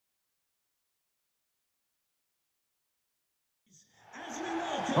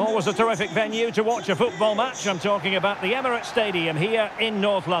Always a terrific venue to watch a football match. I'm talking about the Emirates Stadium here in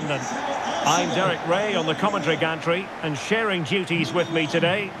North London. I'm Derek Ray on the commentary gantry, and sharing duties with me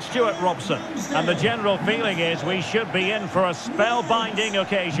today, Stuart Robson. And the general feeling is we should be in for a spellbinding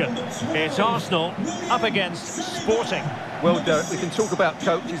occasion. It's Arsenal up against Sporting. Well, Derek, we can talk about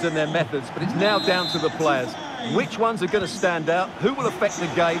coaches and their methods, but it's now down to the players. Which ones are going to stand out, who will affect the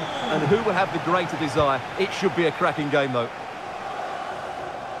game, and who will have the greater desire? It should be a cracking game, though.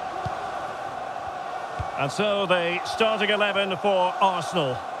 And so the starting 11 for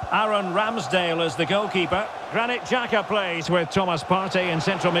Arsenal. Aaron Ramsdale is the goalkeeper. Granit Xhaka plays with Thomas Partey in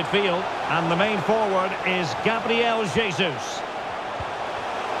central midfield. And the main forward is Gabriel Jesus.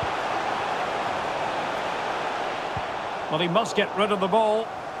 Well, he must get rid of the ball.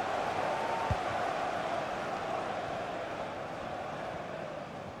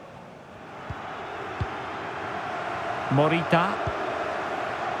 Morita.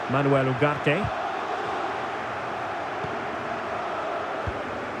 Manuel Ugarte.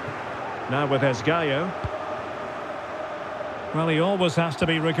 Now with Esgaio. Well, he always has to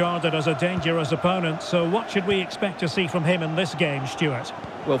be regarded as a dangerous opponent, so what should we expect to see from him in this game, Stuart?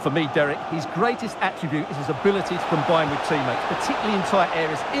 Well, for me, Derek, his greatest attribute is his ability to combine with teammates, particularly in tight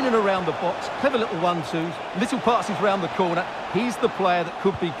areas, in and around the box, clever little 1-2s, little passes round the corner. He's the player that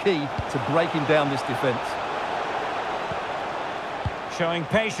could be key to breaking down this defence. Showing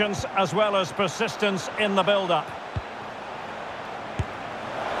patience as well as persistence in the build-up.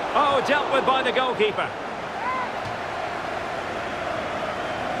 Oh, dealt with by the goalkeeper.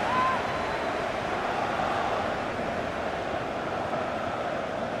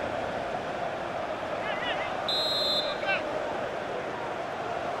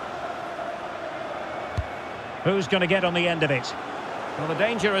 Who's going to get on the end of it? Well, the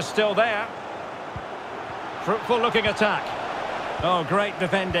danger is still there. Fruitful looking attack. Oh, great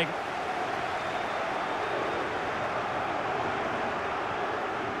defending.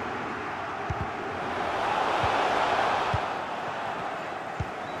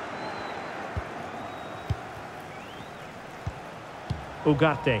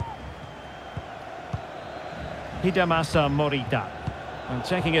 Ugarte. Hidemasa Morita. And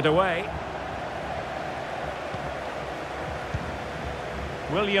taking it away.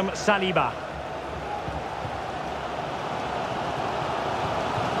 William Saliba.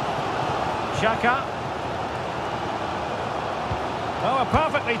 Xhaka. Oh, a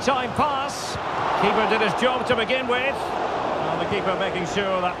perfectly timed pass. Keeper did his job to begin with. And the keeper making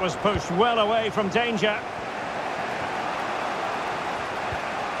sure that was pushed well away from danger.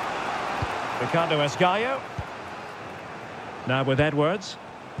 Ricardo Esgaio. Now with Edwards.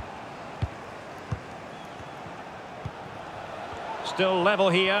 Still level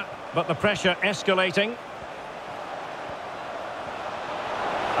here, but the pressure escalating.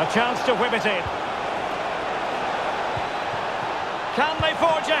 A chance to whip it in. Can they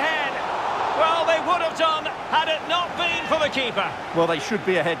forge ahead? Well, they would have done had it not been for the keeper. Well, they should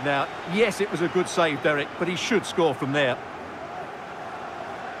be ahead now. Yes, it was a good save, Derek, but he should score from there.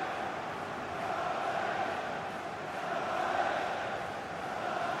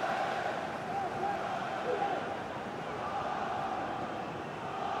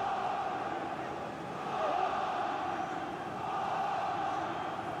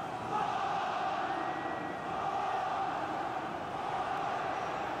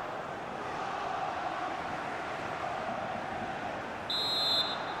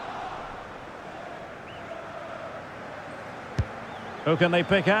 Who can they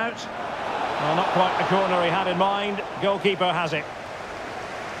pick out? Well, not quite the corner he had in mind. Goalkeeper has it.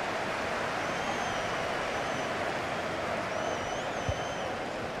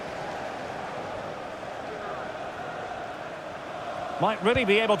 Might really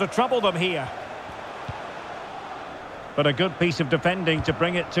be able to trouble them here. But a good piece of defending to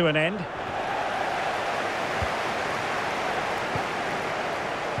bring it to an end.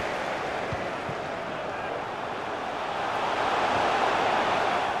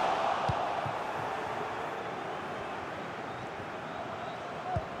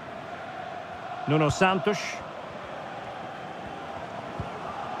 Nuno Santos.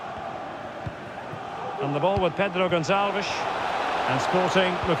 And the ball with Pedro Gonçalves. And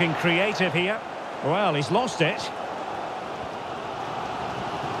Sporting looking creative here. Well, he's lost it.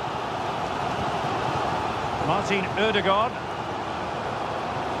 Martin Ødegaard.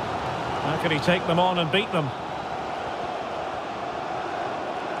 How can he take them on and beat them?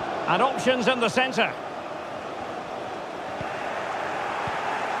 And options in the centre.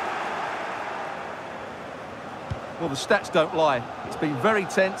 Well, the stats don't lie. It's been very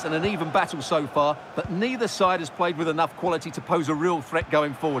tense and an even battle so far, but neither side has played with enough quality to pose a real threat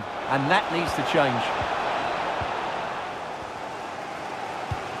going forward, and that needs to change.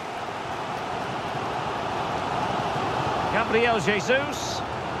 Gabriel Jesus.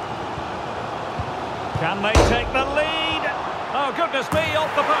 Can they take the lead? Oh, goodness me,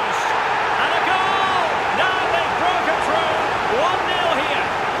 off the post. And a goal! Now they've broken through. 1-0 here.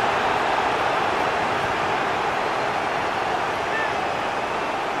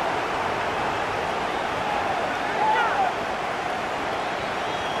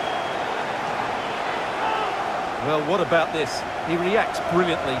 Well, what about this? He reacts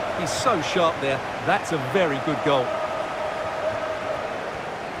brilliantly. He's so sharp there. That's a very good goal.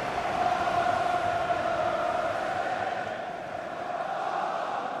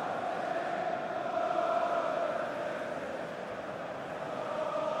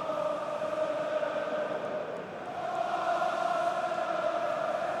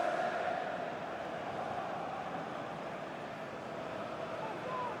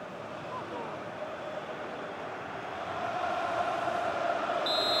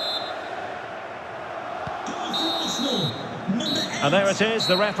 And there it is,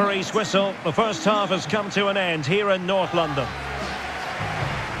 the referee's whistle. The first half has come to an end here in North London.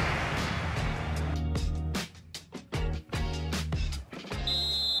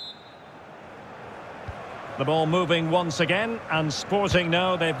 The ball moving once again, and Sporting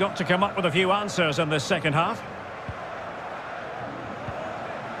know they've got to come up with a few answers in this second half.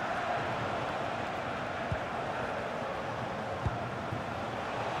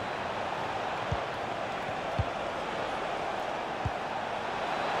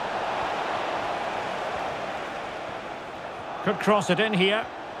 Could cross it in here.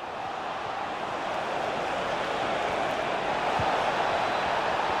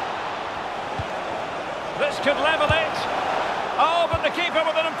 This could level it. Oh, but the keeper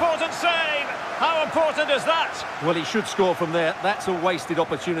with an important save. How important is that? Well, he should score from there. That's a wasted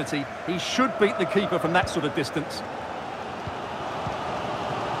opportunity. He should beat the keeper from that sort of distance.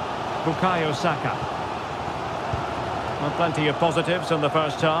 Bukayo Saka. Well, plenty of positives in the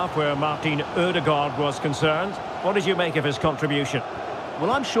first half where Martin Ødegaard was concerned. What did you make of his contribution? Well,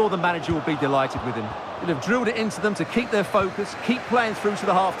 I'm sure the manager will be delighted with him. He'll have drilled it into them to keep their focus, keep playing through to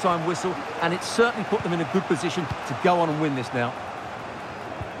the half-time whistle, and it's certainly put them in a good position to go on and win this now.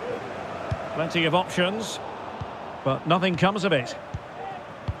 Plenty of options, but nothing comes of it.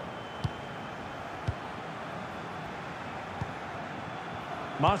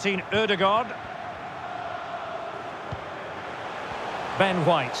 Martin Ødegaard. Ben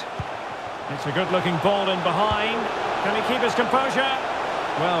White. It's a good-looking ball in behind. Can he keep his composure?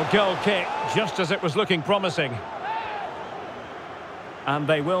 Well, goal kick, just as it was looking promising. And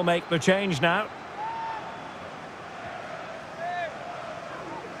they will make the change now.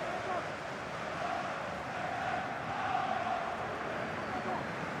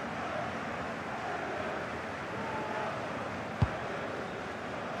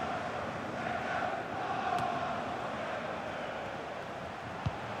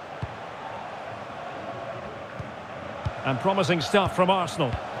 And promising stuff from Arsenal.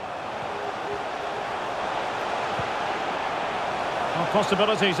 Well,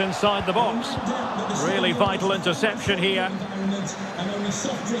 possibilities inside the box. Really vital interception here.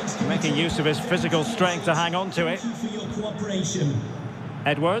 Making use of his physical strength to hang on to it.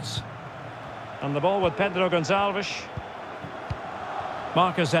 Edwards. And the ball with Pedro Gonçalves.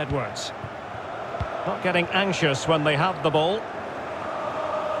 Marcus Edwards. Not getting anxious when they have the ball.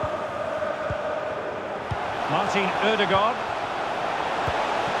 Martin Ødegaard.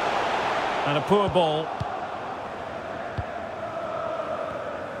 And a poor ball.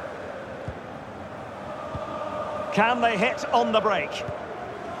 Can they hit on the break?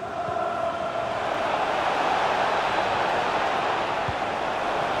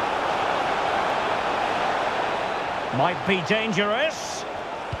 Might be dangerous.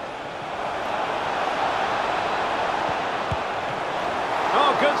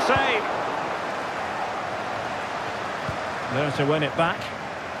 Oh, good save. There to win it back.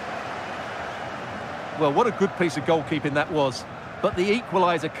 Well, what a good piece of goalkeeping that was. But the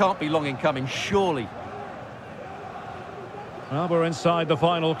equaliser can't be long in coming, surely. Well, we're inside the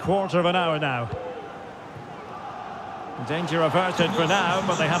final quarter of an hour now. Danger averted for now,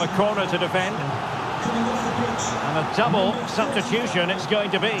 but they have a corner to defend. And a double substitution it's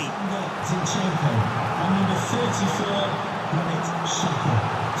going to be. Number 34, Granit Xhaka.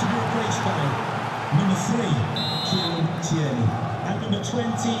 To be replaced by number 3, Kieran Tierney. And number 20,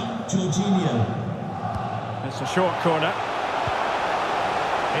 Jorginho. It's a short corner.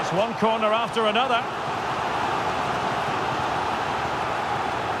 It's one corner after another.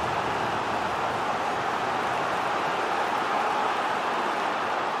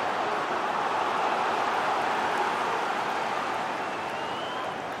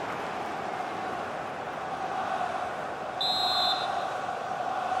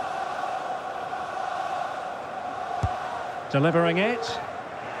 Delivering it.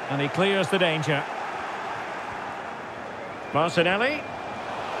 And he clears the danger. Martinelli.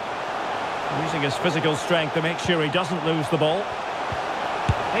 Using his physical strength to make sure he doesn't lose the ball.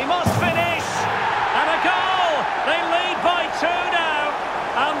 He must finish! And a goal! They lead by 2 now.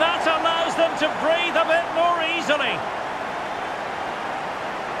 And that allows them to breathe a bit more easily.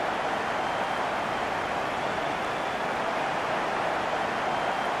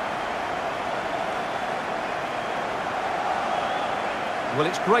 Well,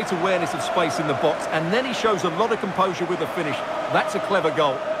 it's great awareness of space in the box, and then he shows a lot of composure with the finish. That's a clever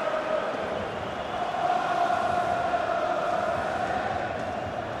goal.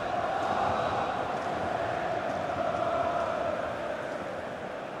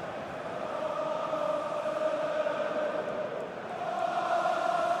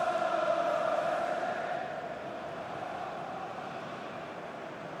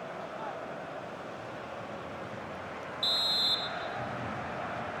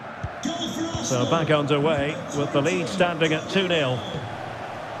 So back underway with the lead standing at 2-0.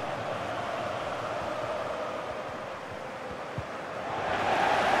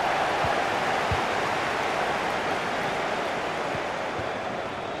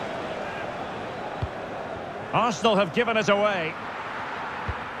 Arsenal have given it away.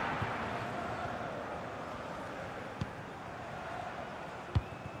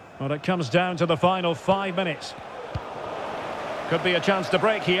 Well, it comes down to the final 5 minutes. Could be a chance to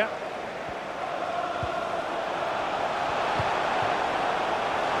break here.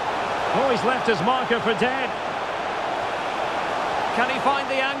 Oh, he's left his marker for dead. Can he find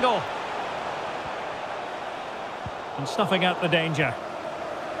the angle? And snuffing out the danger.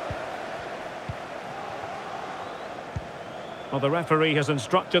 Well, the referee has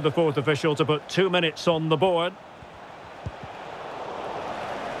instructed the fourth official to put 2 minutes on the board.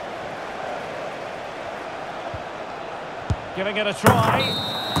 Giving it a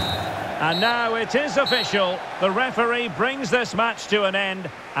try. And now it is official. The referee brings this match to an end,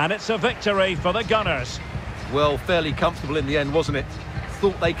 and it's a victory for the Gunners. Well, fairly comfortable in the end, wasn't it?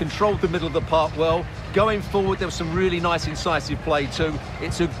 Thought they controlled the middle of the park well. Going forward, there was some really nice incisive play too.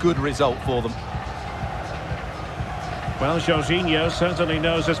 It's a good result for them. Well, Jorginho certainly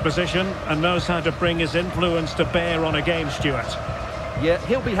knows his position and knows how to bring his influence to bear on a game, Stuart. Yeah,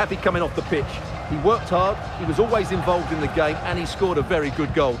 he'll be happy coming off the pitch. He worked hard, he was always involved in the game, and he scored a very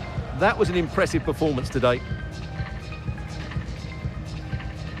good goal. That was an impressive performance today.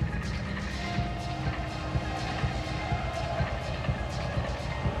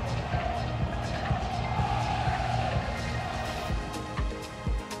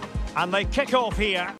 And they kick off here.